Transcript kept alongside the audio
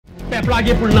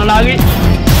plagué pour dans la rue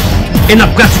et n'a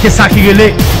pratiqué ça qui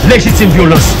est légitime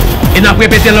violence. Et n'a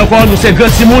répété encore, nous c'est grand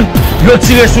Timoun, nous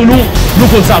tirer sur nous, nous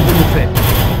comme ça pour nous faire.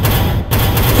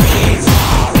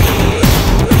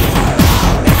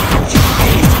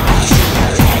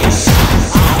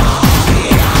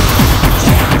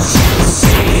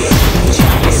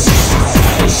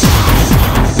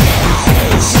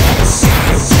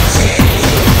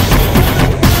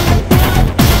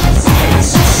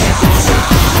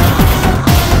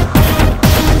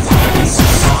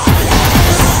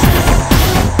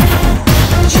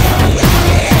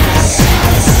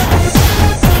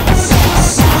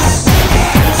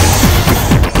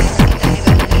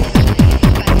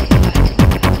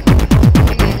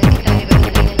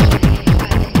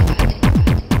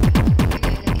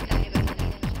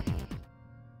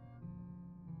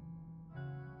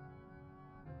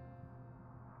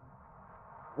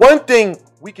 One thing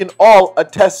we can all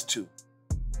attest to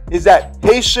is that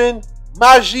Haitian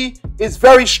magie is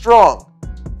very strong.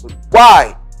 But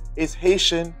why is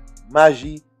Haitian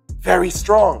magie very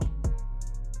strong?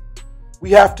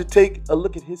 We have to take a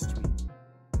look at history.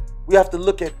 We have to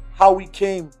look at how we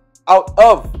came out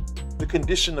of the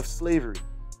condition of slavery.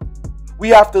 We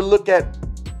have to look at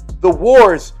the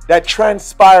wars that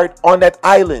transpired on that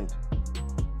island,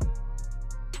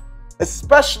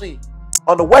 especially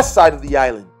on the west side of the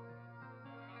island.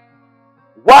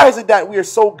 Why is it that we are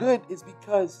so good? Is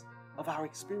because of our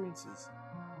experiences.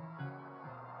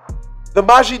 The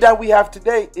magie that we have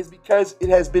today is because it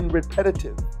has been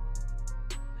repetitive.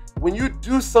 When you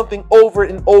do something over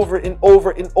and over and over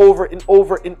and over and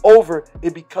over and over,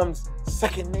 it becomes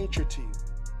second nature to you.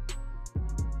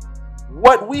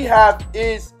 What we have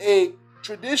is a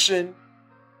tradition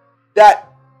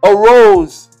that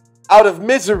arose out of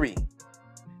misery.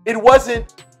 It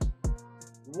wasn't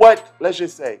what,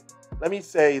 let me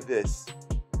say this.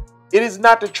 It is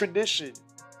not the tradition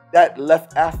that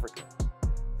left Africa.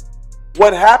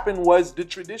 What happened was the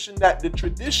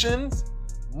traditions,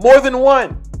 more than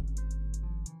one,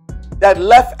 that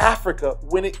left Africa,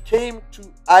 when it came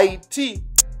to Haiti,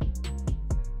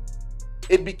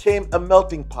 it became a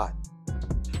melting pot.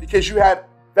 Because you had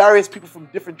various people from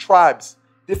different tribes,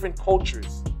 different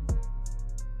cultures,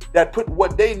 that put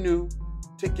what they knew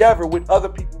together with other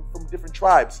people from different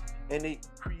tribes. And they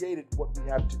created what we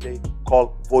have today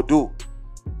called Vodou.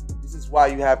 This is why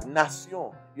you have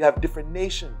nation, you have different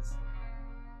nations.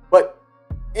 But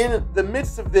in the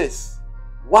midst of this,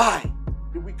 why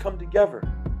did we come together?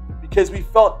 Because we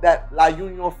felt that la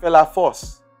union fait la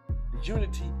force. The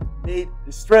unity made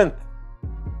the strength.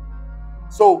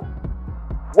 So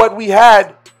what we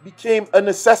had became a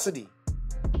necessity.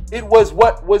 It was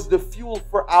what was the fuel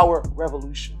for our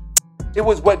revolution. It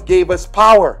was what gave us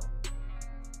power.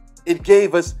 It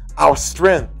gave us our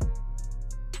strength.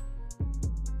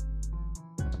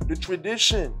 The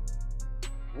tradition,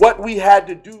 what we had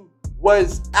to do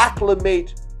was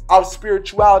acclimate our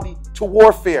spirituality to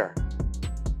warfare.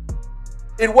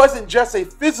 It wasn't just a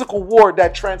physical war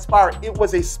that transpired, it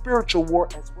was a spiritual war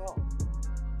as well.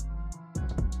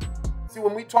 See,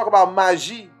 when we talk about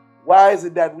magie, why is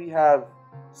it that we have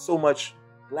so much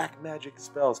black magic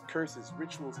spells, curses,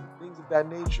 rituals, and things of that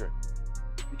nature?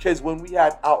 Because when we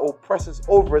had our oppressors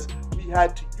over us, we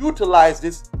had to utilize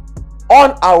this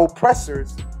on our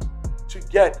oppressors to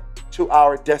get to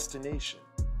our destination.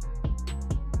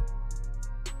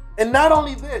 And not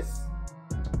only this,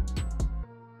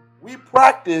 we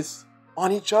practice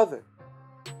on each other.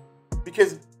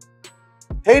 Because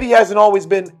Haiti hasn't always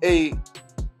been a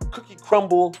cookie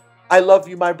crumble, I love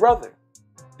you, my brother.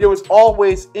 There was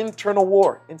always internal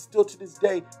war, and still to this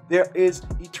day, there is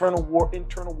internal war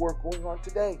going on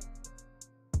today.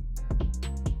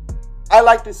 I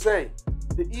like to say,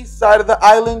 the east side of the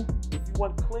island, if you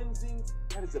want cleansing,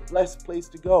 that is a blessed place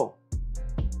to go.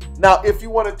 Now, if you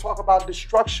want to talk about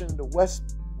destruction, the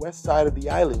west side of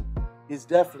the island is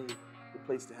definitely the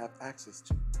place to have access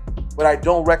to. But I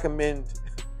don't recommend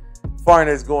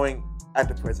foreigners going at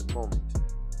the present moment.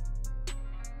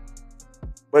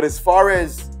 But as far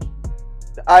as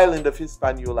the island of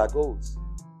Hispaniola goes,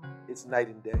 it's night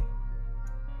and day.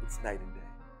 It's night and day.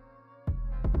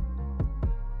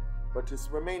 But to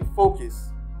remain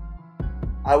focused,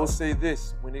 I will say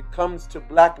this. When it comes to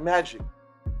black magic,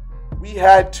 we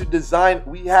had to design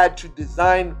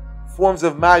forms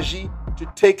of magie to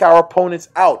take our opponents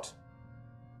out.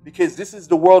 Because this is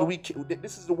the world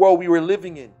we were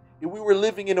living in. We were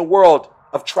living in a world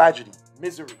of tragedy,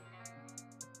 misery.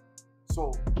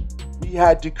 So we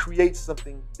had to create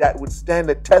something that would stand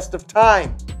the test of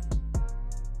time.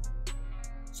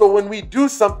 So when we do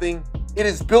something, it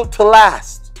is built to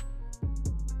last.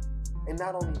 And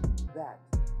not only that,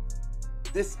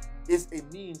 this is a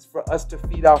means for us to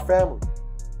feed our family.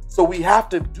 So we have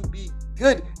to be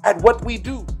good at what we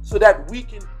do so that we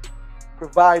can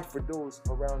provide for those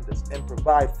around us and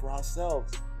provide for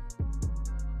ourselves.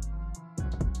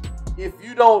 If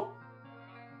you don't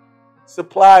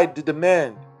supply the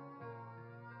demand,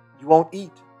 you won't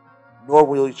eat, nor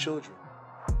will your children.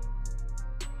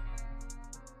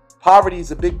 Poverty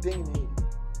is a big thing in Haiti.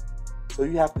 So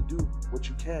you have to do what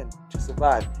you can to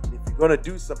survive. And if you're going to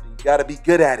do something, you got to be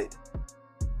good at it.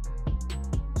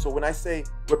 So when I say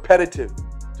repetitive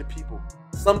to people,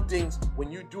 some things, when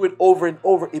you do it over and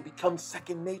over, it becomes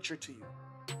second nature to you.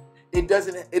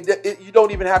 You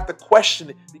don't even have to question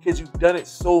it because you've done it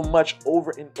so much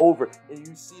over and over and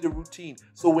you see the routine.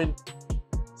 So when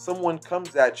someone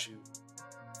comes at you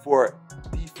for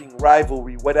beefing,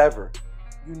 rivalry, whatever,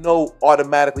 you know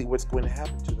automatically what's going to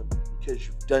happen to them because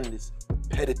you've done this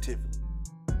repetitively.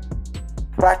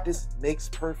 Practice makes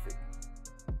perfect.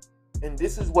 And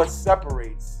this is what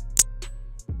separates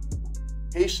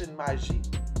Haitian magie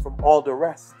from all the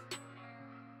rest.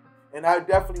 And I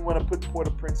definitely want to put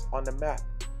Port-au-Prince on the map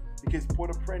because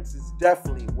Port-au-Prince is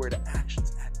definitely where the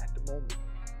action's at the moment.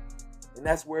 And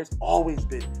that's where it's always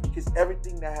been because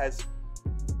everything that has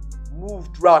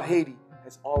moved throughout Haiti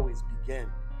has always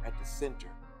begun at the center,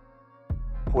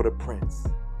 Port-au-Prince.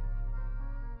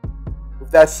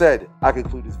 With that said, I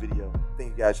conclude this video.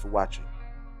 Thank you guys for watching.